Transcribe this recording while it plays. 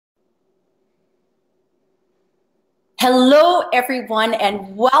Hello, everyone,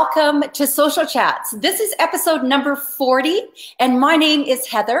 and welcome to Social Chats. This is episode number 40, and my name is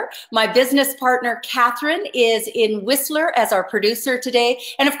Heather. My business partner, Catherine, is in Whistler as our producer today.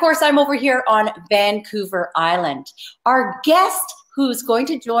 And of course, I'm over here on Vancouver Island. Our guest who's going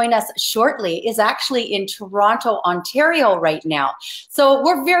to join us shortly is actually in Toronto, Ontario right now. So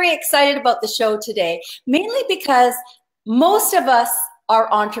we're very excited about the show today, mainly because most of us are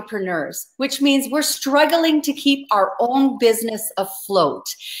entrepreneurs, which means we're struggling to keep our own business afloat.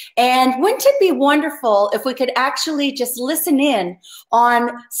 And wouldn't it be wonderful if we could actually just listen in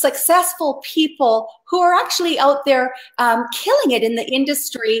on successful people who are actually out there killing it in the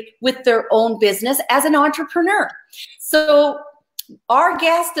industry with their own business as an entrepreneur? So our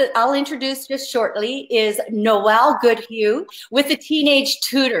guest that I'll introduce just shortly is Noelle Goodhue with the Teenage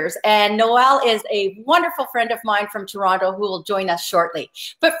Tutors. And Noelle is a wonderful friend of mine from Toronto who will join us shortly.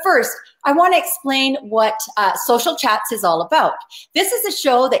 But first, I want to explain what Social Chats is all about. This is a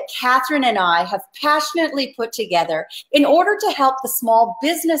show that Catherine and I have passionately put together in order to help the small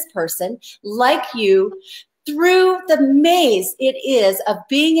business person like you through the maze it is of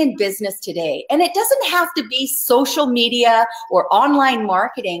being in business today. And it doesn't have to be social media or online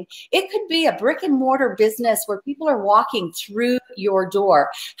marketing. It could be a brick and mortar business where people are walking through your door.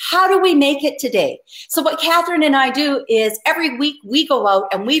 How do we make it today? So what Catherine and I do is every week we go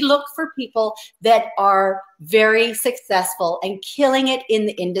out and we look for people that are very successful and killing it in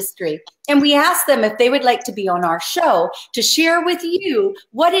the industry. And we ask them if they would like to be on our show to share with you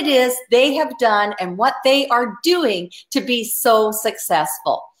what it is they have done and what they are doing to be so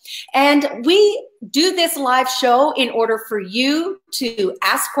successful. And we do this live show in order for you to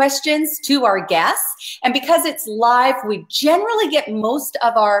ask questions to our guests. And because it's live, we generally get most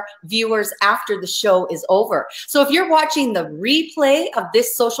of our viewers after the show is over. So if you're watching the replay of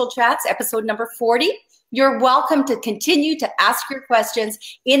this Social Chats, episode number 40, you're welcome to continue to ask your questions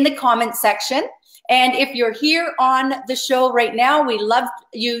in the comment section. And if you're here on the show right now, we love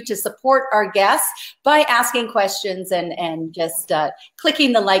you to support our guests by asking questions and just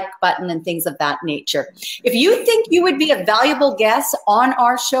clicking the like button and things of that nature. If you think you would be a valuable guest on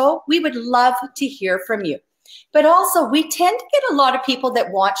our show, we would love to hear from you. But also, we tend to get a lot of people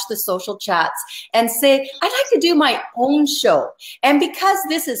that watch the Social Chats and say, I'd like to do my own show. And because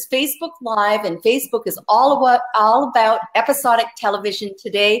this is Facebook Live and Facebook is all about episodic television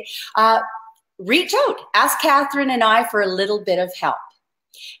today, reach out, ask Catherine and I for a little bit of help.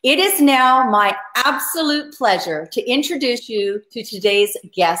 It is now my absolute pleasure to introduce you to today's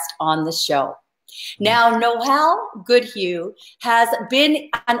guest on the show. Now, Noelle Goodhue has been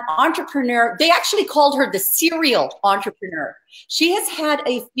an entrepreneur. They actually called her the serial entrepreneur. She has had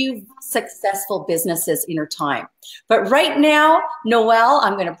a few successful businesses in her time. But right now, Noelle,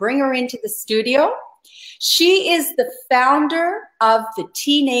 I'm going to bring her into the studio. She is the founder of the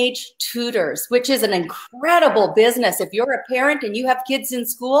Teenage Tutors, which is an incredible business. If you're a parent and you have kids in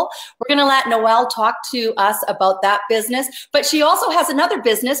school, we're going to let Noelle talk to us about that business. But she also has another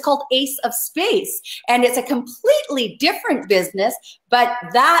business called Ace of Space, and it's a completely different business, but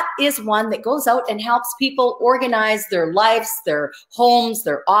that is one that goes out and helps people organize their lives, their homes,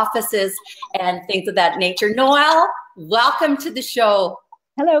 their offices, and things of that nature. Noelle, welcome to the show.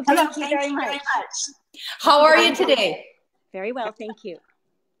 Hello, thank you very much. How are you today? Very well, thank you.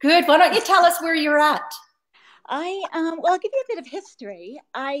 Good. Why don't you tell us where you're at? Well, I'll give you a bit of history.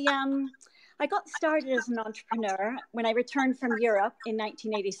 I got started as an entrepreneur when I returned from Europe in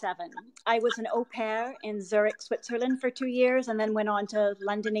 1987. I was an au pair in Zurich, Switzerland for 2 years, and then went on to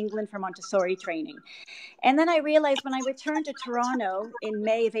London, England for Montessori training. And then I realized when I returned to Toronto in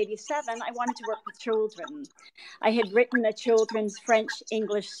May of 87, I wanted to work with children. I had written a children's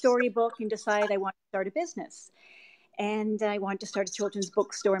French-English storybook and decided I wanted to start a business. And I wanted to start a children's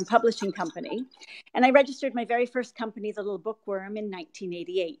bookstore and publishing company. And I registered my very first company, The Little Bookworm, in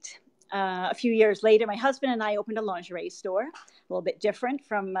 1988. A few years later, my husband and I opened a lingerie store, a little bit different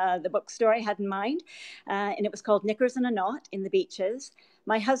from the bookstore I had in mind. And it was called Knickers in a Knot in the Beaches.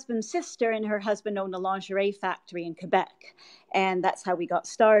 My husband's sister and her husband owned a lingerie factory in Quebec. And that's how we got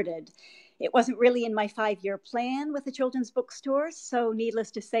started. It wasn't really in my 5-year plan with the children's bookstore. So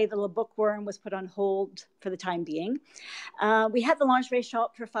needless to say, the Little Bookworm was put on hold for the time being. We had the lingerie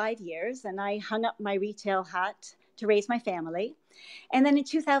shop for 5 years, and I hung up my retail hat to raise my family. And then in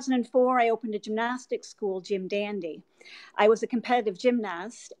 2004, I opened a gymnastics school, Gym Dandy. I was a competitive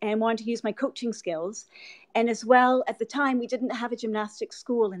gymnast and wanted to use my coaching skills. And as well, at the time, we didn't have a gymnastics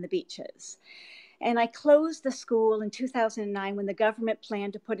school in the Beaches. And I closed the school in 2009 when the government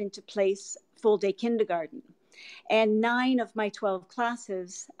planned to put into place full-day kindergarten. And 9 of my 12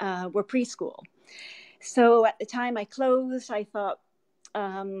 classes were preschool. So at the time I closed, I thought,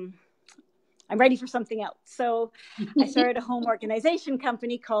 I'm ready for something else. So I started a home organization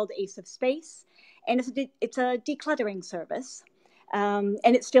company called Ace of Space, and it's a decluttering service, and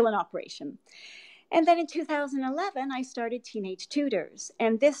it's still in operation. And then in 2011, I started Teenage Tutors.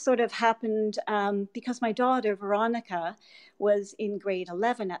 And this sort of happened because my daughter, Veronica, was in grade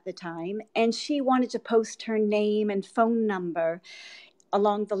 11 at the time, and she wanted to post her name and phone number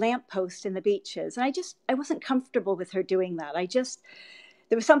along the lamppost in the beaches. And I wasn't comfortable with her doing that.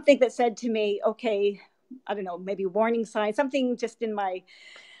 There was something that said to me, okay, I don't know, maybe warning sign, something just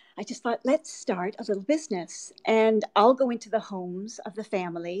I just thought, let's start a little business, and I'll go into the homes of the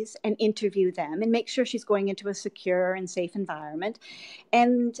families and interview them and make sure she's going into a secure and safe environment.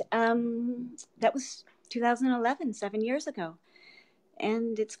 And that was 2011, 7 years ago.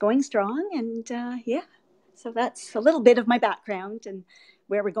 And it's going strong. And yeah, so that's a little bit of my background and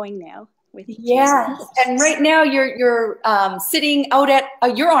where we're going now. Yeah, and right now you're sitting out at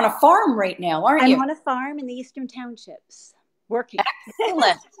you're on a farm right now, aren't you? I'm on a farm in the Eastern Townships, working.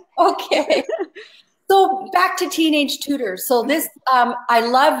 Excellent. Okay. So back to Teenage Tutors. So this, I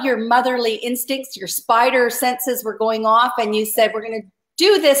love your motherly instincts, your spider senses were going off, and you said, we're going to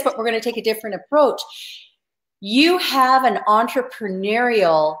do this, but we're going to take a different approach. You have an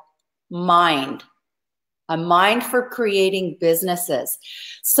entrepreneurial mind. A mind for creating businesses.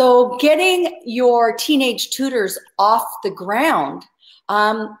 So getting your Teenage Tutors off the ground,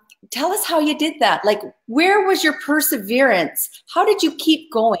 tell us how you did that. Like, where was your perseverance? How did you keep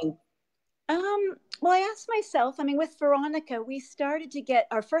going? Well, I asked myself, I mean, with Veronica, we started to get,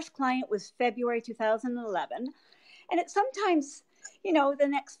 our first client was February 2011. And it sometimes, you know, the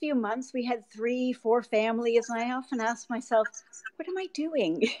next few months we had 3, 4 families. And I often ask myself, what am I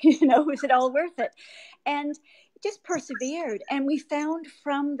doing? You know, is it all worth it? And just persevered. And we found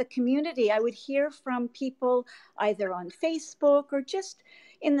from the community, I would hear from people either on Facebook or just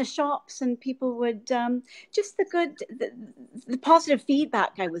in the shops, and people would just the positive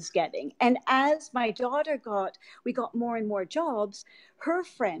feedback I was getting. And as my daughter we got more and more jobs, her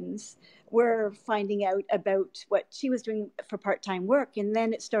friends were finding out about what she was doing for part-time work. And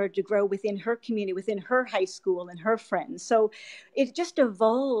then it started to grow within her community, within her high school and her friends. So it just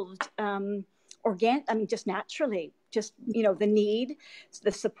evolved just naturally, just, you know, the need,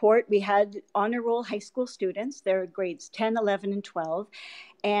 the support. We had honor roll high school students, they're grades 10, 11, and 12,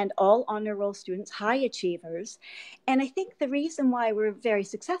 and all honor roll students, high achievers. And I think the reason why we're very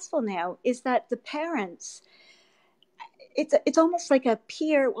successful now is that the parents, it's almost like a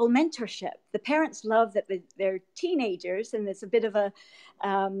peer mentorship. The parents love that they're teenagers, and there's a bit of a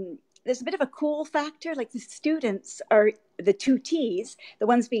cool factor. Like the students are the 2 T's, the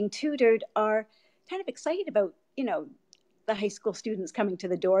ones being tutored are kind of excited about, you know, the high school students coming to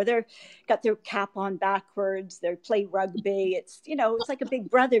the door. They're got their cap on backwards. They play rugby. It's, you know, it's like a big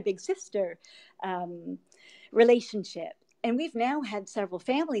brother, big sister relationship. And we've now had several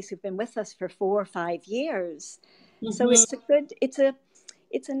families who've been with us for 4 or 5 years. Mm-hmm. So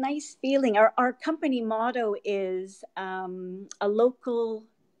it's a nice feeling. Our company motto is a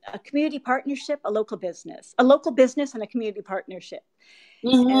community partnership, a local business and a community partnership.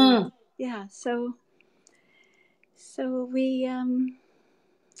 Mm-hmm. And yeah, so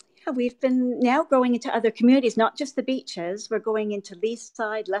we've been now growing into other communities, not just the beaches. We're going into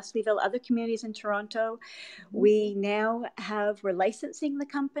Leaside, Leslieville, other communities in Toronto. Mm-hmm. We're licensing the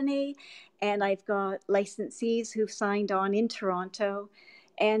company, and I've got licensees who've signed on in Toronto.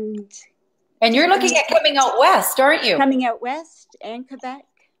 And you're looking at coming out west, aren't you? Coming out west and Quebec.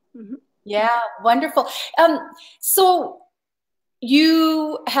 Mm-hmm. Yeah, wonderful. So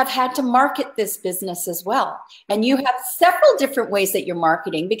you have had to market this business as well. And you have several different ways that you're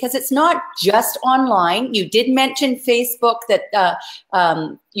marketing, because it's not just online. You did mention Facebook, that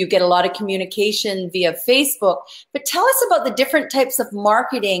you get a lot of communication via Facebook. But tell us about the different types of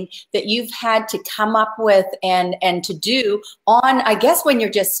marketing that you've had to come up with and to do on, I guess when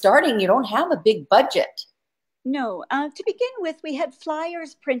you're just starting, you don't have a big budget. No. To begin with, we had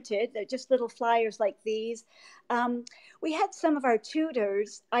flyers printed. They're just little flyers like these. We had some of our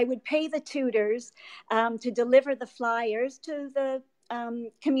tutors. I would pay the tutors to deliver the flyers to the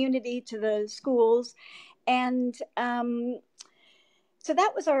community, to the schools. And so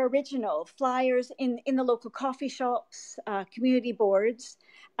that was our original flyers in the local coffee shops, community boards.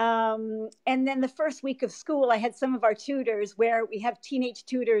 And then the first week of school, I had some of our tutors where we have Teenage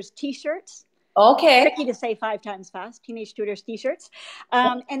Tutors t-shirts. Okay. Tricky to say 5 times fast, Teenage Tutors t-shirts.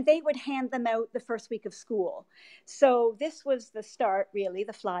 And they would hand them out the first week of school. So this was the start, really,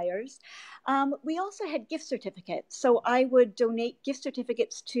 the flyers. We also had gift certificates. So I would donate gift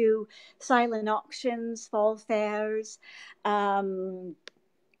certificates to silent auctions, fall fairs,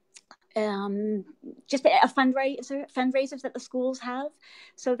 just a fundraisers that the schools have.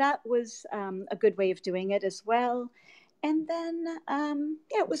 So that was a good way of doing it as well. And then,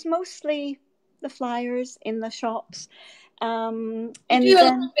 it was mostly the flyers in the shops. And You do a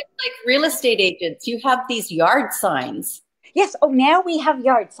then, little bit like real estate agents. You have these yard signs. yes, oh, now we have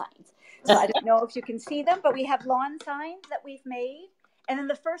yard signs. So I don't know if you can see them, but we have lawn signs that we've made. And then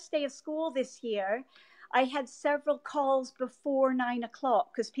the first day of school this year, I had several calls before 9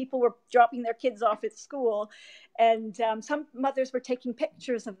 o'clock because people were dropping their kids off at school. And some mothers were taking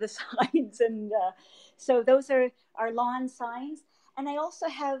pictures of the signs. And so those are our lawn signs. And I also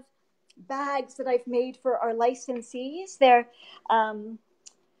have bags that I've made for our licensees. They're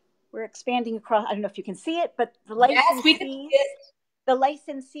we're expanding across. I don't know if you can see it, but the licensees, Yes, we can see it. The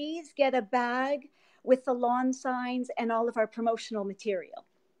licensees get a bag with the lawn signs and all of our promotional material.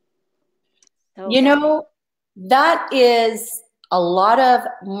 So, You know, that is a lot of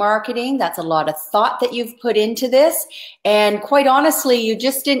marketing. That's a lot of thought that you've put into this. And quite honestly, you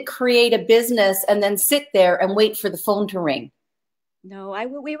just didn't create a business and then sit there and wait for the phone to ring.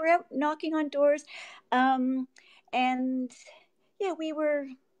 no, we were out knocking on doors, and yeah, we were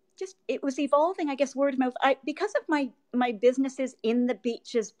just, it was evolving, I guess, word of mouth. Because of my businesses in the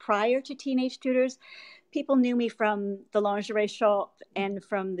beaches prior to Teenage Tutors, people knew me from the lingerie shop and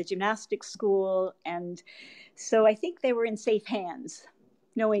from the gymnastics school, and so I think they were in safe hands,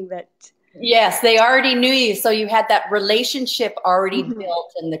 knowing that. Yes, they already knew you. So you had that relationship already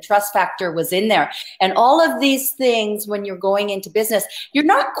built and the trust factor was in there. And all of these things, when you're going into business, you're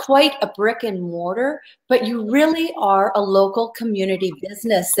not quite a brick and mortar, but you really are a local community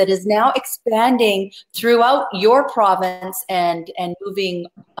business that is now expanding throughout your province and moving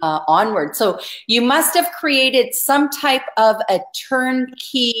onward. So you must have created some type of a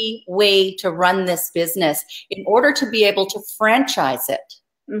turnkey way to run this business in order to be able to franchise it.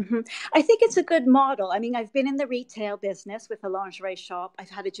 I think it's a good model. I mean, I've been in the retail business with a lingerie shop. I've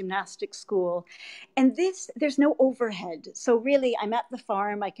had a gymnastics school, and there's no overhead. So really, I'm at the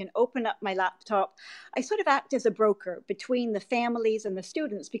farm. I can open up my laptop. I sort of act as a broker between the families and the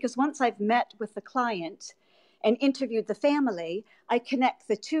students, because once I've met with the client and interviewed the family, I connect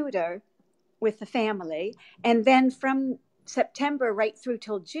the tutor with the family. And then from September right through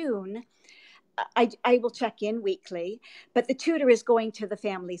till June, I will check in weekly, but the tutor is going to the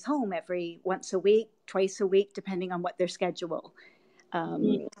family's home once a week, twice a week, depending on what their schedule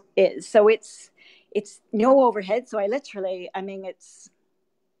is. So it's no overhead. So I mean, it's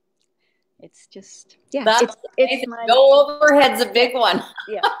just, yeah. It's no overhead's a big one.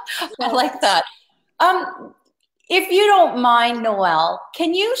 Yeah. I like that. If you don't mind, Noelle,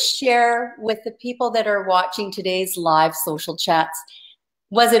 can you share with the people that are watching today's live social chats,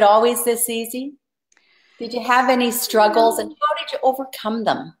 was it always this easy? Did you have any struggles, and how did you overcome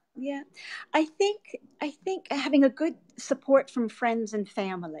them? Yeah, I think having a good support from friends and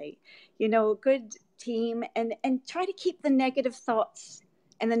family, a good team, and try to keep the negative thoughts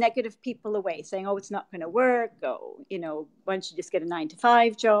and the negative people away, saying, oh, it's not going to work. Oh, why don't you just get a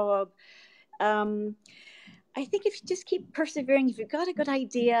 9-to-5 job? I think if you just keep persevering, if you've got a good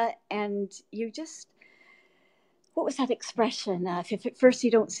idea and you just, what was that expression? If at first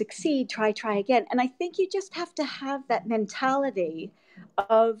you don't succeed, try again. And I think you just have to have that mentality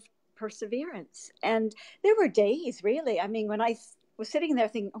of perseverance. And there were days, really. I mean, when I was sitting there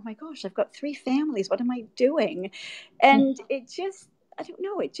thinking, oh my gosh, I've got 3 families. What am I doing? And it just, I don't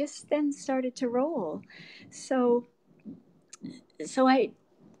know, it just then started to roll. So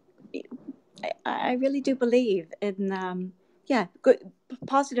I really do believe in, good,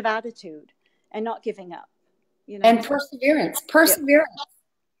 positive attitude and not giving up. And perseverance.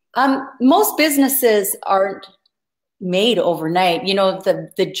 Most businesses aren't made overnight.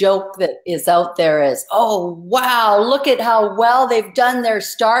 The joke that is out there is, oh, wow, look at how well they've done their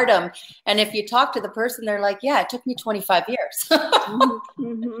stardom. And if you talk to the person, they're like, yeah, it took me 25 years.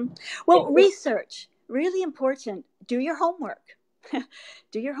 Well, research, really important. Do your homework.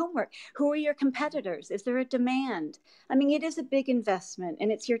 Do your homework. Who are your competitors? Is there a demand? I mean, it is a big investment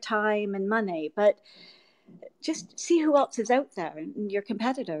and it's your time and money, but just see who else is out there and your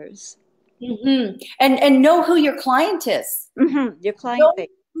competitors. And know who your client is. Your client know base.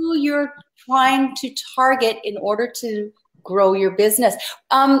 Who you're trying to target in order to grow your business.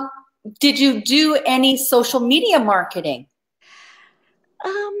 Did you do any social media marketing?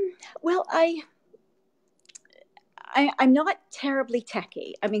 Well, I'm not terribly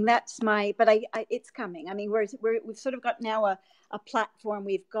techie. I mean, that's my, but it's coming. I mean, we've sort of got now a platform.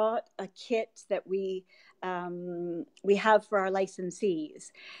 We've got a kit that we have for our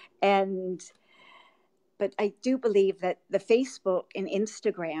licensees, but I do believe that the Facebook and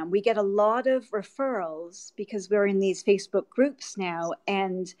Instagram, we get a lot of referrals because we're in these Facebook groups now,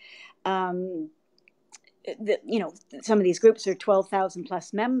 and some of these groups are 12,000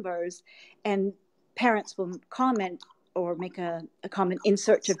 plus members, and parents will comment or make a comment in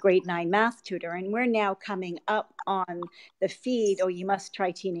search of grade 9 math tutor. And we're now coming up on the feed, oh, you must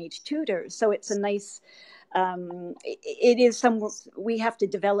try Teenage Tutors. So it's a nice, it is we have to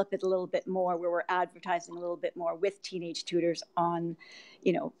develop it a little bit more, where we're advertising a little bit more with Teenage Tutors on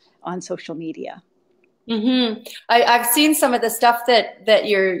social media. Mm-hmm. I've seen some of the stuff that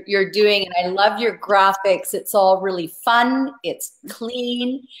you're doing, and I love your graphics. It's all really fun. It's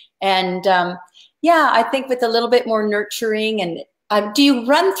clean, and I think with a little bit more nurturing. And do you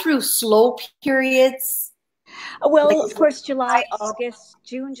run through slow periods? Well, of course,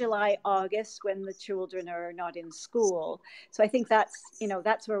 June, July, August, when the children are not in school. So I think that's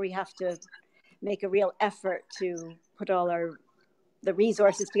where we have to make a real effort to put all the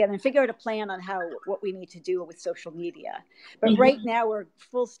resources together and figure out a plan on what we need to do with social media. But right now we're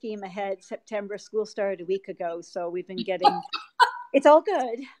full steam ahead. September, school started a week ago, so we've been getting. It's all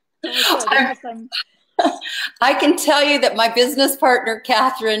good. I can tell you that my business partner,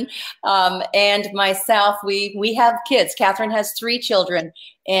 Catherine, and myself, we have kids. Catherine has 3 children,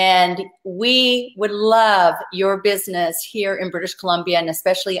 and we would love your business here in British Columbia, and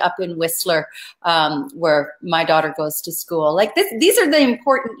especially up in Whistler, where my daughter goes to school. Like these are the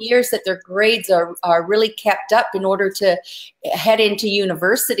important years that their grades are really kept up in order to head into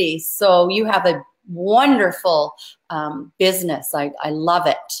university. So you have a wonderful business. I love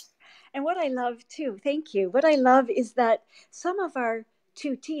it. And what I love too, thank you. What I love is that some of our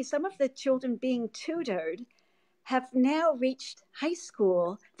tutees, some of the children being tutored, have now reached high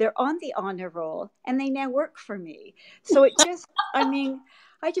school. They're on the honor roll, and they now work for me. So I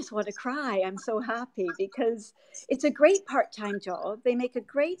just want to cry. I'm so happy because it's a great part-time job. They make a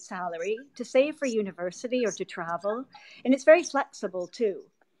great salary to save for university or to travel, and it's very flexible too.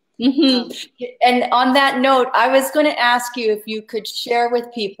 Mm-hmm. And on that note, I was going to ask you if you could share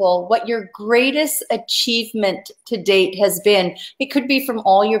with people what your greatest achievement to date has been. It could be from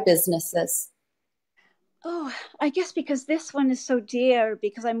all your businesses. Oh, I guess because this one is so dear,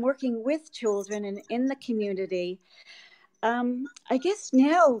 because I'm working with children and in the community. I guess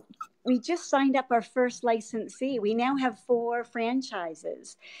now we just signed up our first licensee. We now have 4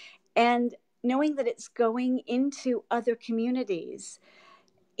 franchises, and knowing that it's going into other communities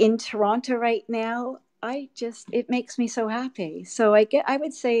in Toronto right now, it makes me so happy. So I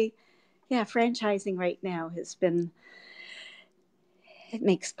would say, franchising right now has been,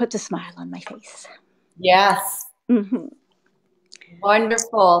 puts a smile on my face. Yes. Mm-hmm.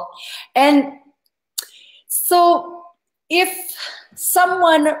 Wonderful. And so if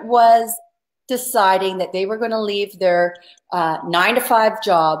someone was deciding that they were going to leave their 9-to-5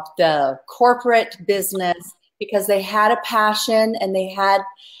 job, the corporate business, because they had a passion and they had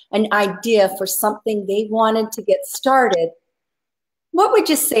an idea for something they wanted to get started, what would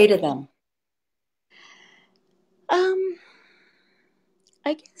you say to them?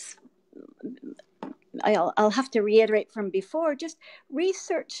 I guess I'll have to reiterate from before, just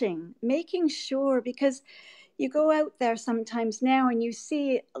researching, making sure, because you go out there sometimes now and you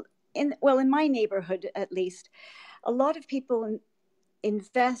see, in my neighborhood at least, a lot of people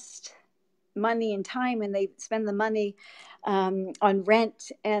invest money and time, and they spend the money on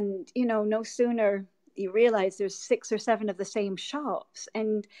rent, and no sooner you realize there's 6 or 7 of the same shops,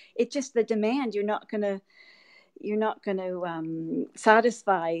 and it just, the demand, you're not going to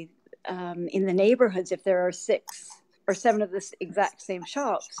satisfy in the neighborhoods if there are 6 or 7 of the exact same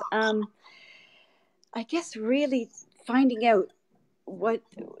shops. I guess really finding out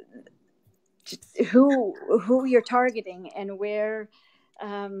who you're targeting and where.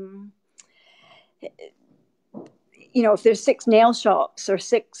 If there's 6 nail shops or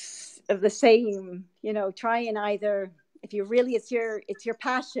 6 of the same, try and either, if you really, it's your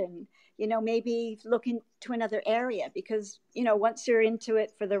passion, maybe look into another area, because, once you're into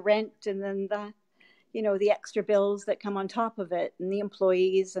it for the rent and then the extra bills that come on top of it and the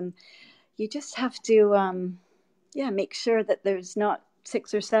employees, and you just have to, make sure that there's not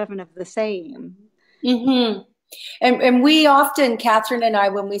 6 or 7 of the same. Mm-hmm. And we often, Catherine and I,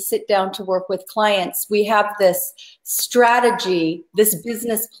 when we sit down to work with clients, we have this strategy, this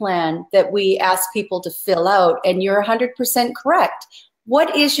business plan that we ask people to fill out. And you're 100% correct.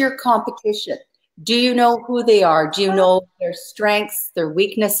 What is your competition? Do you know who they are? Do you know their strengths, their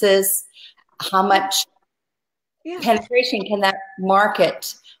weaknesses? How much penetration can that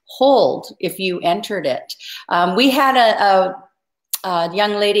market hold if you entered it? We had a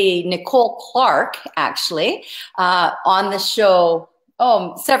young lady, Nicole Clark, actually, on the show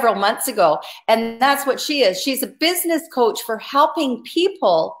several months ago. And that's what she is. She's a business coach for helping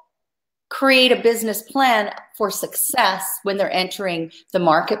people create a business plan for success when they're entering the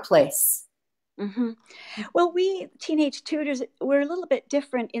marketplace. Mm-hmm. Well, we Teenage Tutors, we're a little bit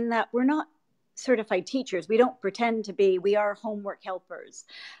different in that we're not certified teachers. We don't pretend to be. We are homework helpers.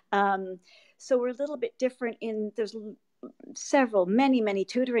 So we're a little bit different in there's many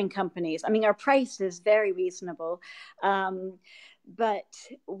tutoring companies. I mean, our price is very reasonable, but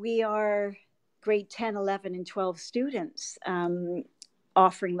we are grade 10, 11, and 12 students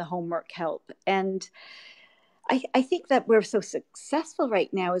offering the homework help. And I think that we're so successful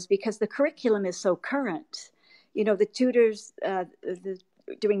right now is because the curriculum is so current. You know, the tutors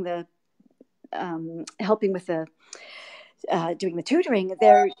doing the helping with the doing the tutoring,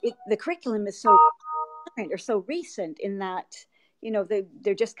 the curriculum is so current or so recent in that, you know,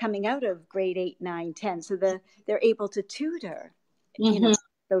 they're just coming out of grade 8, 9, 10. So they're able to tutor, you know,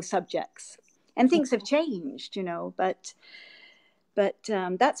 those subjects. And things have changed, you know, but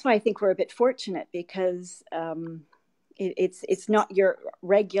that's why I think we're a bit fortunate because it's not your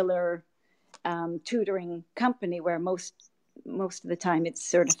regular tutoring company where most of the time it's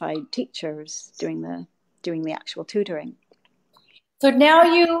certified teachers doing the actual tutoring. So now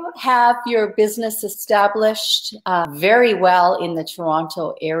you have your business established very well in the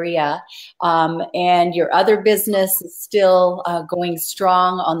Toronto area, and your other business is still going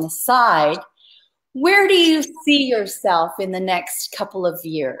strong on the side. Where do you see yourself in the next couple of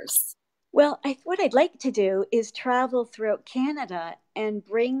years? Well, what I'd like to do is travel throughout Canada and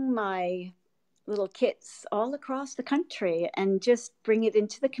bring my little kits all across the country and just bring it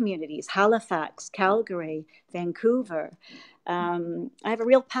into the communities, Halifax, Calgary, Vancouver. I have a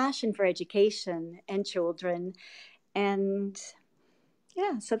real passion for education and children. And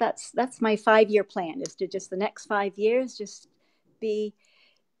yeah, so that's my 5-year plan is to just the next 5 years, just be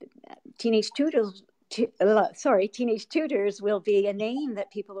Teenage Tutors. Teenage Tutors will be a name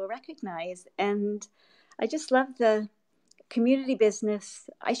that people will recognize. And I just love the community business.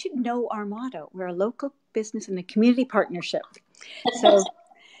 I should know our motto. We're a local business and a community partnership. So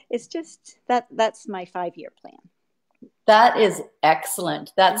it's just that's my 5-year plan. That is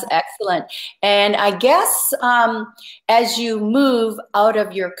excellent. That's excellent. And I guess as you move out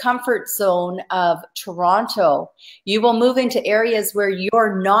of your comfort zone of Toronto, you will move into areas where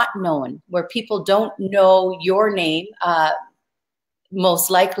you're not known, where people don't know your name. Most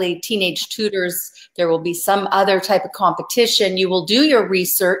likely Teenage Tutors, there will be some other type of competition. You will do your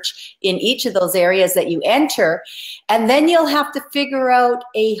research in each of those areas that you enter, and then you'll have to figure out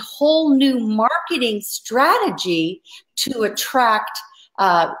a whole new marketing strategy to attract,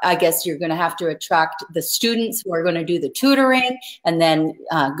 I guess you're going to have to attract the students who are going to do the tutoring, and then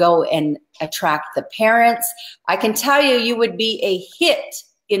go and attract the parents. I can tell you, you would be a hit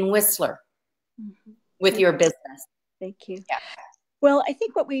in Whistler with your business. Thank you. Yeah. Well, I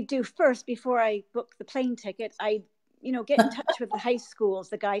think what we do first, before I book the plane ticket, I, get in touch with the high schools,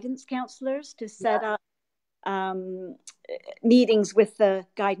 the guidance counselors, to set up meetings with the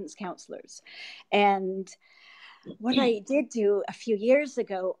guidance counselors. And what I did do a few years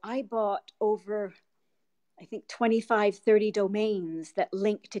ago, I bought over, I think, 25, 30 domains that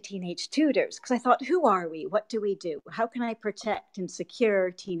link to Teenage Tutors. Because I thought, who are we? What do we do? How can I protect and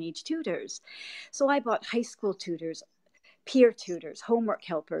secure Teenage Tutors? So I bought high school tutors, peer tutors, homework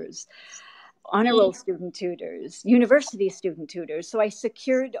helpers, honor roll student tutors, university student tutors. So I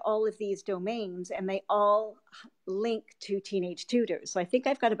secured all of these domains and they all link to Teenage Tutors. So I think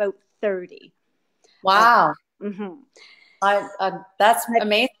I've got about 30. Wow. That's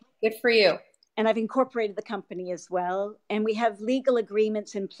amazing. Good for you. And I've incorporated the company as well. And we have legal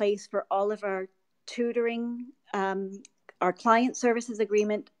agreements in place for all of our tutoring, our client services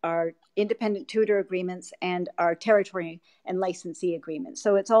agreement, our independent tutor agreements, and our territory and licensee agreements.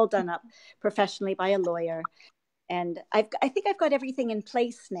 So it's all done up professionally by a lawyer. And I think I've got everything in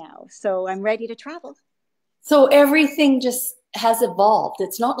place now. So I'm ready to travel. So everything just has evolved.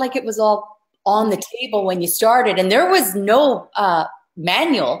 It's not like it was all on the table when you started and there was no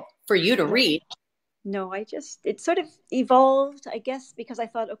manual for you to read. No, it sort of evolved, I guess, because I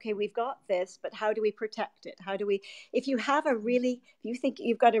thought, okay, we've got this, but how do we protect it? If you think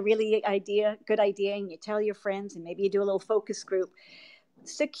you've got a really good idea and you tell your friends and maybe you do a little focus group,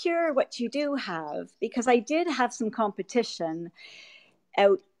 secure what you do have, because I did have some competition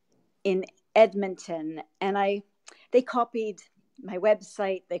out in Edmonton, and they copied my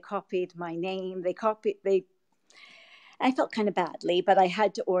website, they copied my name, I felt kind of badly, but I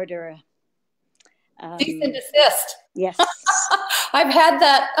had to order cease and desist. Yes. I've had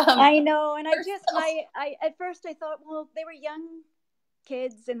that. I know. And I at first I thought, well, they were young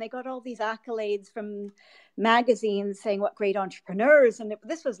kids and they got all these accolades from magazines saying what great entrepreneurs. And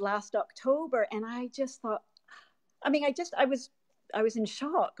this was last October. And I just thought, I was in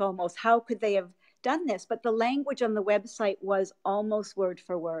shock almost. How could they have done this? But the language on the website was almost word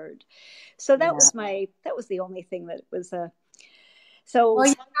for word. So that was the only thing that was well,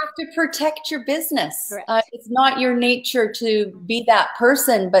 you have to protect your business. Correct. It's not your nature to be that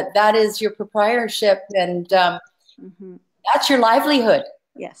person, but that is your proprietorship, and that's your livelihood.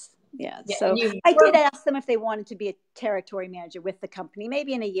 Yes. Yeah. So I did ask them if they wanted to be a territory manager with the company,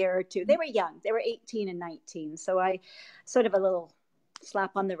 maybe in a year or two. They were young. They were 18 and 19. So I sort of a little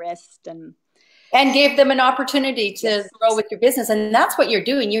slap on the wrist and gave them an opportunity to grow with your business. And that's what you're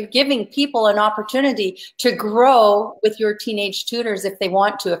doing. You're giving people an opportunity to grow with your teenage tutors if they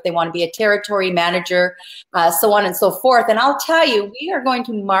want to be a territory manager, so on and so forth. And I'll tell you, we are going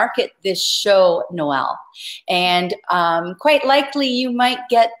to market this show, Noelle. And quite likely you might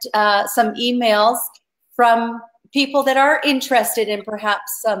get some emails from people that are interested in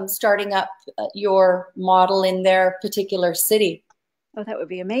perhaps starting up your model in their particular city. Oh, that would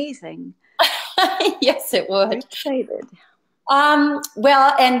be amazing. Yes, it would. I'm excited.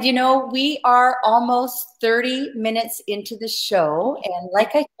 Well, and we are almost 30 minutes into the show, and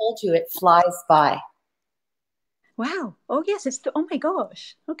like I told you, it flies by. Wow. Oh yes, oh my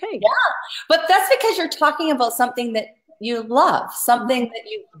gosh. Okay. Yeah, but that's because you're talking about something that you love, something that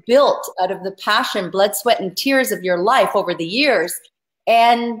you built out of the passion, blood, sweat, and tears of your life over the years,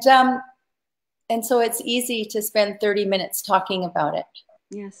 and so it's easy to spend 30 minutes talking about it.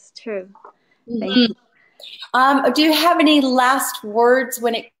 Yes, true. Thank you. Do you have any last words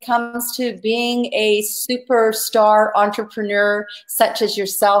when it comes to being a superstar entrepreneur such as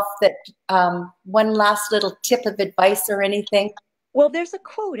yourself, that one last little tip of advice or anything? Well, there's a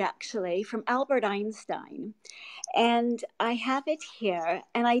quote actually from Albert Einstein, and I have it here,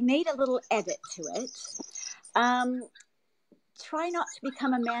 and I made a little edit to it. Try not to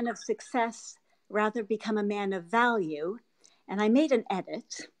become a man of success, rather become a man of value. And I made an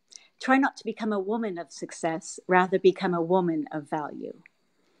edit. Try not to become a woman of success, rather become a woman of value.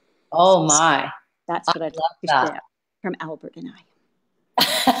 Oh my. That's what I'd love to share from Albert and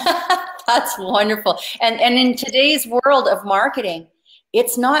I. That's wonderful. And in today's world of marketing,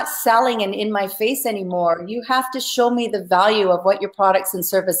 it's not selling and in my face anymore. You have to show me the value of what your products and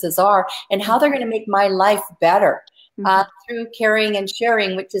services are and how they're going to make my life better. Through caring and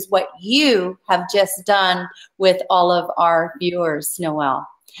sharing, which is what you have just done with all of our viewers, Noelle.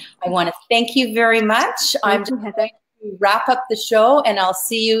 I want to thank you very much. I'm just going to wrap up the show, and I'll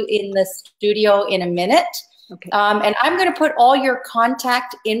see you in the studio in a minute. Okay. And I'm going to put all your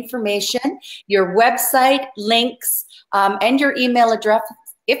contact information, your website links, and your email address,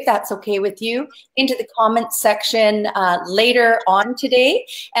 if that's okay with you, into the comment section later on today.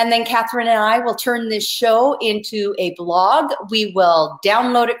 And then Catherine and I will turn this show into a blog. We will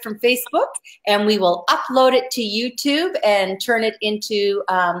download it from Facebook, and we will upload it to YouTube and turn it into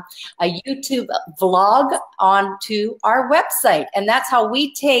a YouTube vlog onto our website. And that's how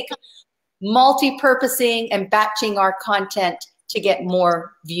we take multi-purposing and batching our content to get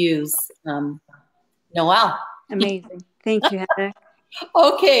more views. Noelle. Amazing. Thank you, Heather.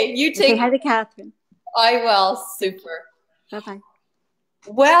 Okay, you take. Say hi to Catherine. I will. Super. Bye-bye.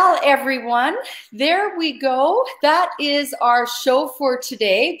 Well, everyone, there we go. That is our show for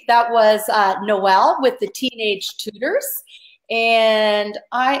today. That was Noelle with the Teenage Tutors. And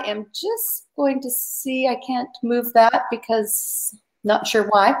I am just going to see, I can't move that because not sure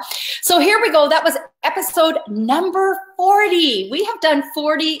why. So here we go. That was episode number 40. We have done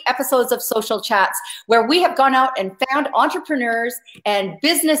 40 episodes of Social Chats where we have gone out and found entrepreneurs and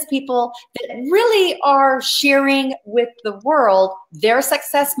business people that really are sharing with the world their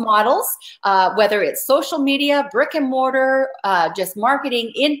success models, whether it's social media, brick and mortar, just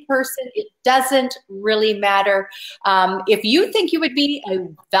marketing in person. It doesn't really matter. If you think you would be a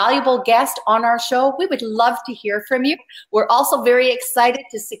valuable guest on our show, we would love to hear from you. We're also very excited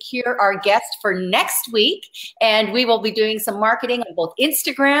to secure our guest for next week, and we will be doing some marketing on both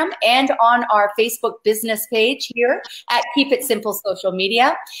Instagram and on our Facebook business page here at Keep It Simple Social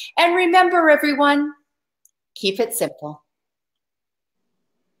Media. And remember, everyone, keep it simple.